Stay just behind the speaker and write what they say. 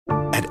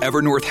At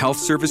Evernorth Health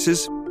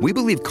Services, we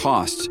believe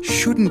costs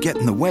shouldn't get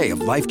in the way of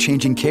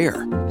life-changing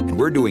care, and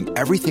we're doing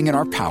everything in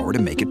our power to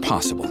make it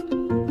possible.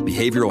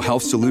 Behavioral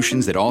health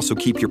solutions that also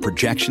keep your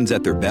projections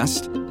at their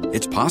best?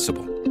 It's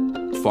possible.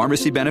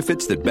 Pharmacy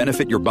benefits that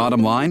benefit your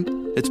bottom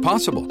line? It's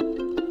possible.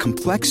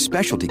 Complex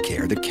specialty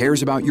care that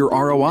cares about your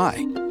ROI?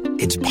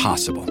 It's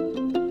possible.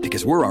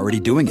 Because we're already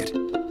doing it.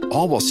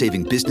 All while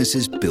saving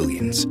businesses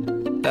billions.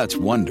 That's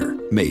Wonder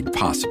made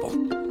possible.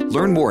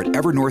 Learn more at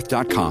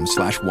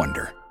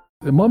evernorth.com/wonder.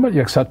 The moment you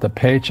accept a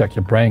paycheck,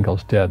 your brain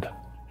goes dead.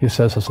 He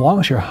says, as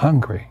long as you're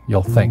hungry,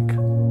 you'll think.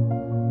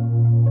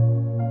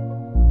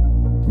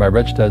 My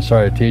rich dad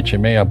started teaching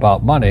me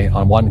about money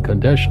on one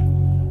condition.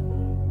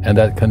 And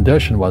that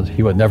condition was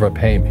he would never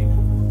pay me.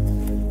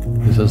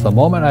 He says, the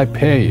moment I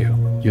pay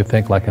you, you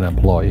think like an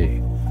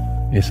employee.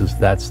 He says,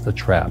 that's the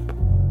trap.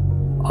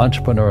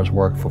 Entrepreneurs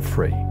work for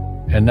free.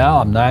 And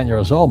now I'm 9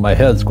 years old, my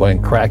head's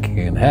going cracking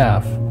in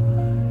half.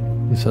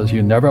 He says,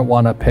 you never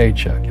want a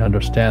paycheck. You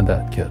understand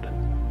that, kid?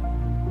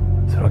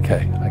 I said,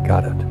 okay, I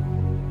got it.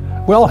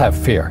 We all have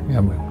fear.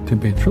 To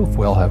be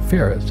truthful, we all have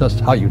fear. It's just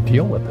how you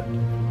deal with it.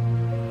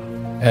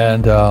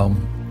 And,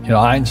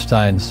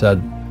 Einstein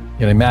said,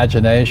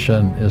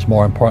 imagination is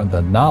more important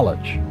than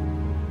knowledge.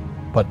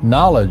 But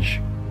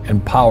knowledge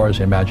empowers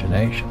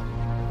imagination.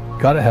 You've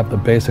got to have the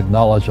basic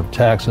knowledge of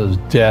taxes,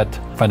 debt,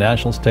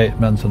 financial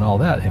statements, and all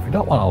that. If you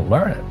don't want to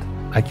learn it,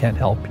 I can't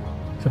help you.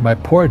 So my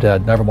poor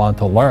dad never wanted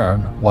to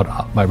learn what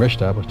my rich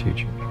dad was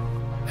teaching me.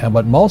 And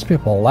what most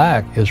people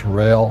lack is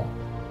real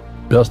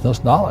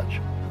business knowledge.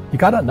 You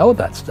got to know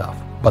that stuff,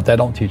 but they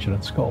don't teach it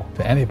in school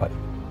to anybody.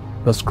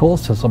 The school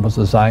system was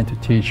designed to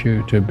teach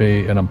you to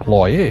be an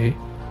employee,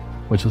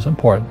 which is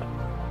important,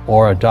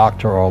 or a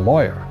doctor or a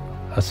lawyer,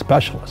 a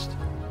specialist,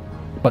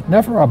 but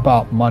never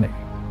about money.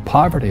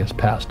 Poverty is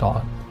passed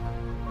on.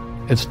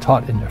 It's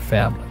taught in your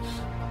families.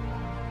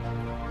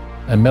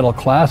 And middle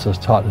class is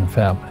taught in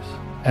families.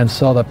 And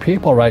so the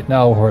people right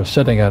now who are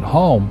sitting at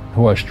home,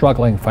 who are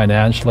struggling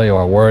financially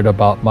or worried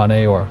about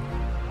money or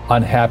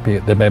unhappy,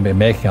 they may be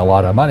making a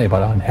lot of money,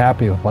 but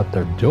unhappy with what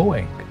they're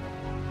doing,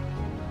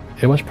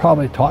 it was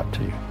probably taught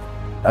to you.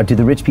 Do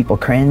the rich people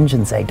cringe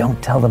and say, don't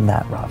tell them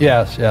that, Rob?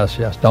 Yes.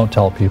 Don't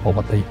tell people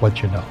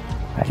what you know.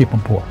 Right. Keep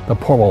them poor. The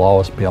poor will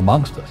always be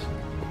amongst us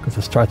because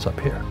it starts up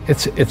here.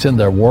 It's in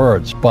their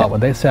words, but when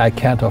they say, I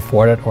can't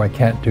afford it or I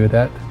can't do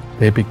that,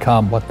 they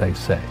become what they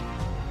say.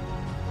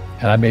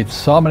 And I meet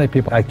so many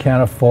people, I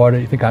can't afford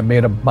it, you think I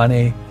made of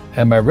money?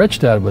 And my rich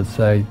dad would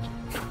say,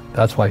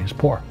 that's why he's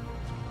poor.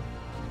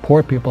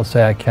 Poor people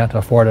say, I can't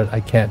afford it, I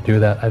can't do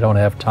that, I don't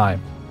have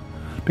time.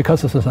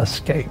 Because it's an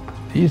escape.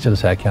 It's easy to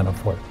say, I can't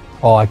afford it.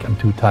 Oh, I'm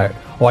too tired.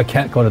 Oh, I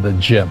can't go to the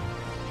gym.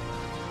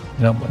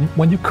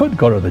 When you could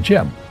go to the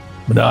gym,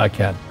 but no, I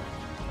can't.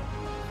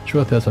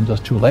 Truth is, I'm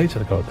just too lazy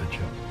to go to the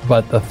gym.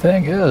 But the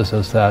thing is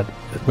that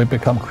we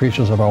become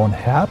creatures of our own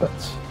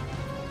habits.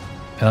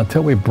 And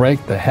until we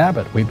break the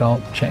habit, we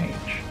don't change.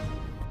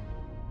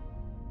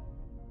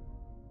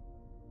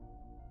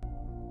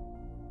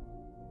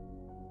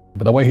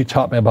 But the way he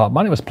taught me about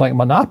money was playing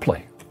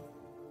Monopoly.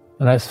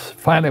 And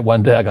finally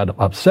one day I got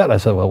upset. I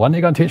said, well, when are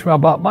you going to teach me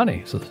about money?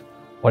 He says,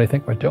 what do you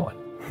think we're doing?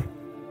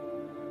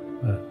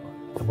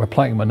 We're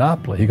playing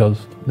Monopoly. He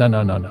goes, no.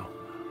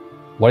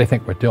 What do you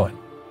think we're doing?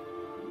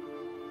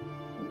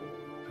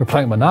 We're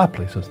playing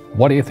Monopoly. He says,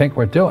 what do you think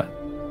we're doing?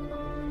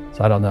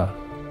 So I don't know.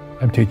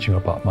 I'm teaching you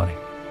about money.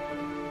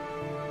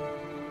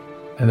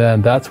 And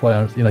then that's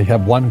when, you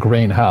have one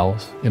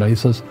greenhouse. He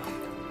says,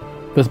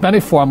 there's many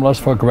formulas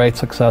for great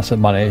success in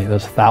money.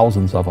 There's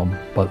thousands of them.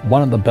 But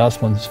one of the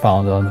best ones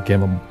found on the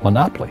game of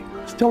Monopoly.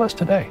 Still is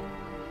today.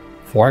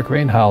 4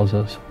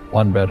 greenhouses,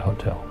 1 red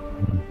hotel.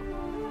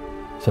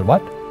 I said,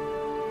 what?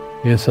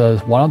 He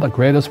says, one of the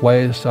greatest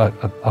ways to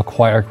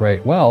acquire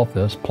great wealth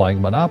is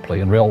playing Monopoly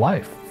in real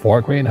life.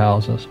 4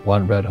 greenhouses,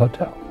 1 red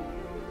hotel.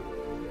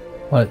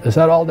 Well, is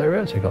that all there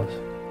is? He goes,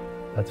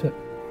 that's it.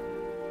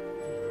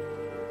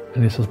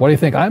 And he says, what do you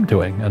think I'm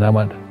doing? And I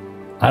went,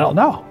 I don't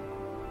know.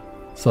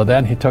 So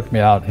then he took me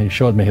out and he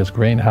showed me his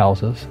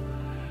greenhouses.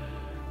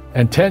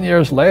 And 10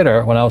 years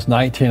later, when I was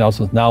 19, I was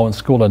now in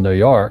school in New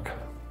York,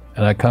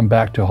 and I come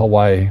back to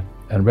Hawaii,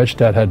 and Rich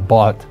Dad had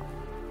bought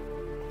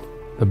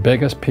the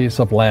biggest piece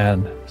of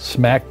land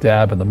smack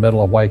dab in the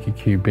middle of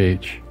Waikiki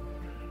Beach.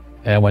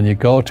 And when you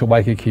go to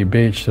Waikiki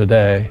Beach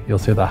today, you'll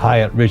see the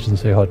Hyatt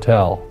Regency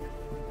Hotel.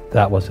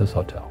 That was his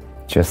hotel.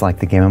 Just like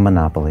the game of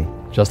Monopoly.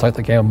 Just like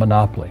the game of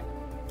Monopoly.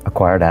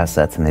 Acquired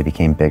assets and they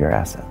became bigger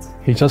assets.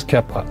 He just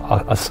kept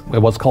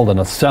what's called an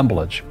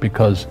assemblage,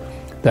 because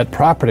that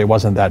property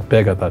wasn't that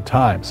big at the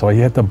time. So he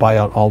had to buy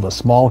out all the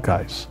small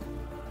guys.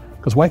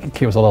 Because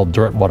Waikiki was a little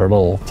dirt water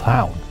little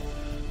town.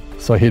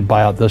 So he'd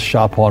buy out this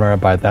shop owner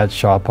and buy that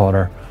shop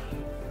owner.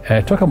 And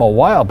it took him a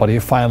while, but he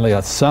finally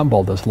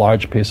assembled this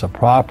large piece of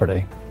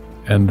property.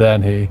 And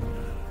then he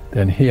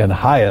and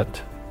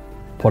Hyatt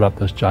put up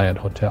this giant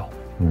hotel.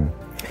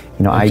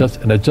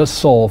 It just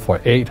sold for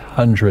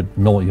 $800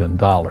 million.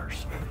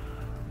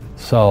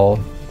 So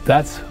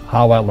that's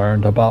how I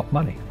learned about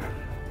money.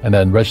 And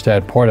then Rich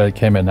Dad Poor Dad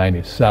came in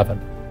 97.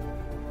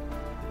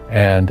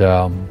 And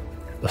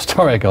the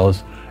story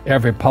goes,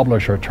 every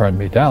publisher turned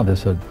me down. They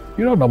said,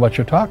 you don't know what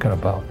you're talking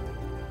about.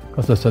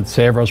 Because they said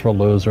savers were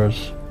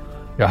losers,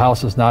 your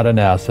house is not an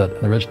asset,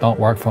 and the rich don't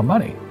work for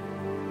money.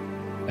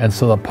 And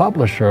so the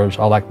publishers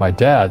are like my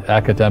dad,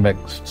 academic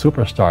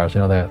superstars,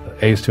 they're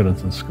A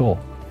students in school.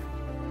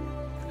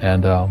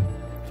 And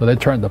so they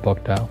turned the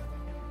book down.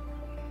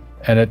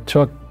 And it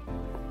took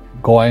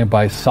going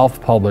by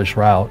self-published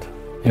route.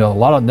 A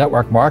lot of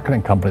network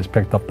marketing companies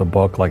picked up the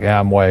book, like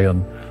Amway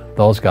and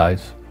those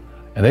guys.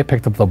 And they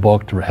picked up the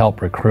book to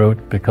help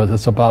recruit because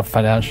it's about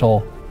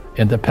financial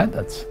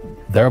independence.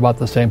 They're about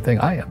the same thing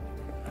I am.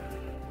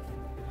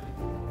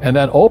 And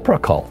then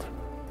Oprah called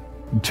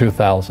in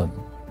 2000.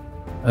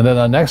 And then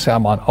the next thing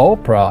I'm on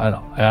Oprah,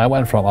 and I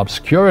went from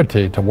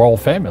obscurity to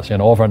world famous,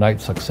 overnight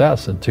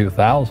success in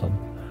 2000.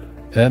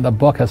 And the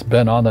book has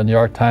been on the New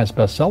York Times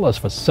bestsellers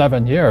for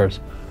 7 years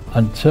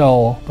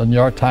until the New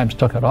York Times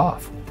took it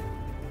off.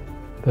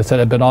 They said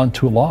it had been on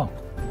too long.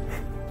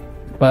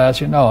 But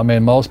as you know,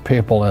 most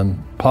people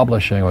in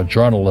publishing or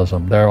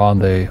journalism, they're on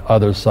the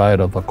other side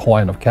of the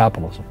coin of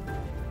capitalism.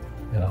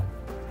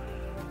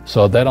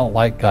 So they don't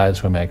like guys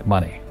who make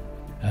money.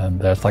 And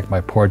that's like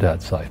my poor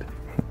dad's side.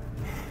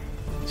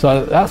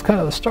 So that's kind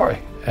of the story.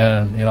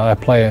 And I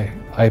play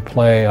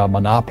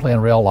Monopoly in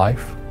real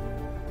life.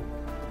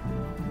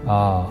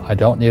 I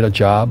don't need a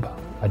job.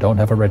 I don't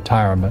have a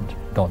retirement.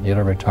 Don't need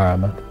a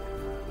retirement.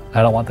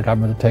 I don't want the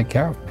government to take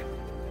care of me.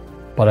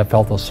 But I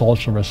felt a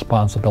social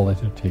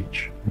responsibility to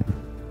teach.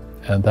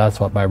 And that's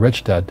what my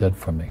rich dad did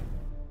for me.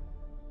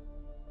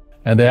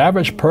 And the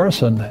average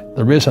person,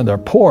 the reason they're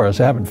poor is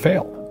they haven't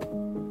failed.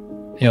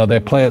 They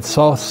play it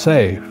so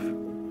safe.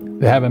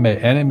 They haven't made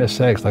any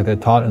mistakes like they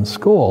taught in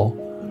school.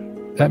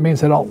 That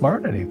means they don't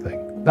learn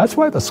anything. That's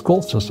why the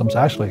school system's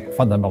actually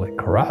fundamentally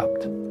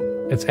corrupt.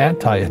 It's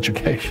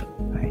anti-education.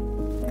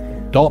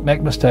 Right. Don't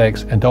make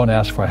mistakes and don't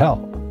ask for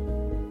help.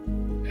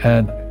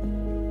 And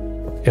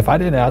if I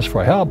didn't ask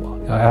for help,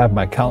 I have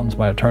my accountants,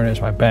 my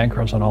attorneys, my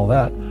bankers, and all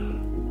that.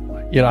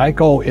 I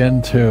go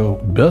into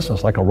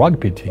business like a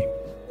rugby team.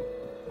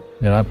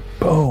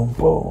 Boom,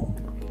 boom,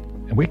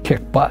 and we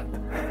kick butt.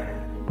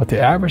 But the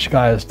average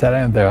guy is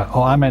standing there,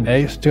 I'm an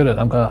A student,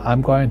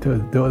 I'm going to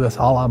do this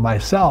all on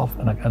myself,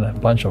 and a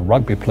bunch of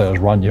rugby players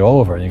run you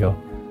over, and you go,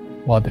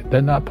 well,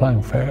 they're not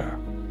playing fair.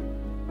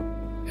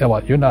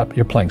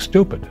 You're playing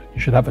stupid.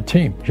 You should have a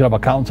team. You should have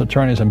accountants,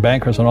 attorneys, and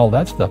bankers, and all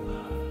that stuff.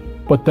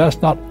 But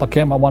that's not the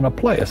game I want to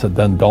play. I said,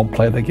 then don't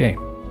play the game.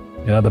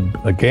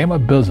 The game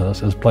of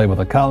business is played with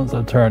accountants,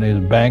 attorneys,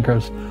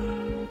 bankers,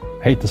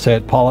 hate to say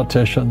it,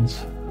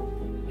 politicians.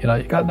 You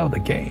got to know the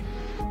game.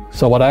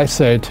 So what I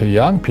say to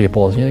young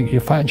people is, you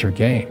find your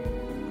game.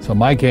 So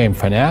my game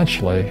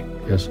financially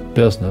is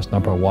business,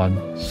 number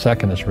one.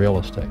 Second is real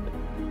estate.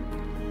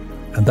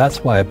 And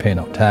that's why I pay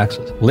no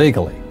taxes,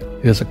 legally.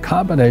 It is a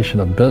combination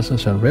of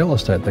business and real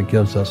estate that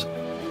gives us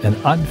an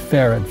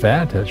unfair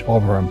advantage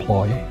over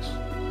employees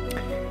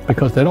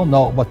because they don't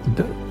know what to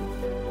do.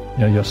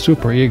 Your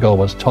super ego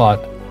was taught,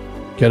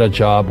 get a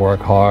job, work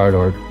hard,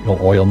 or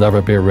you'll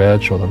never be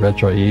rich, or the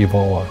rich are evil,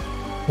 or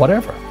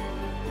whatever.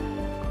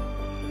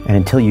 And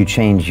until you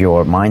change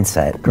your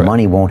mindset, Correct.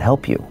 Money won't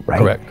help you, right?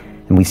 Correct.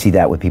 And we see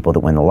that with people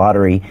that win the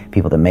lottery,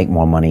 people that make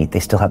more money, they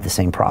still have the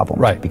same problems.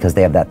 Right. Because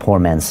they have that poor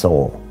man's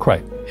soul.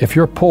 Correct. If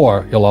you're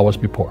poor, you'll always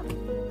be poor.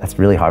 That's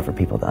really hard for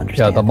people to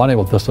understand. Yeah, the money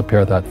will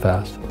disappear that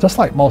fast. Just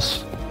like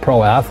most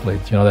pro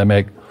athletes, they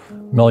make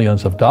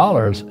millions of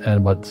dollars,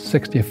 and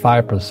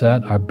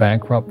 65% are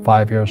bankrupt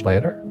 5 years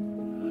later.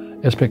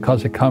 It's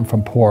because they come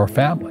from poor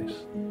families.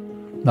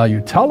 Now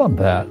you tell them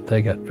that,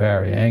 they get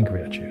very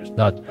angry at you. It's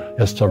not,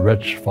 it's the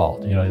rich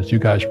fault. It's you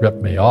guys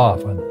ripped me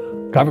off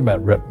and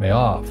government ripped me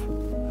off.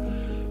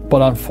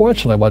 But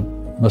unfortunately, what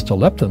Mr.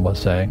 Lipton was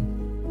saying,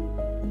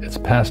 it's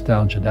passed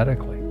down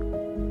genetically.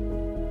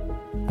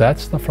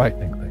 That's the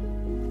frightening thing.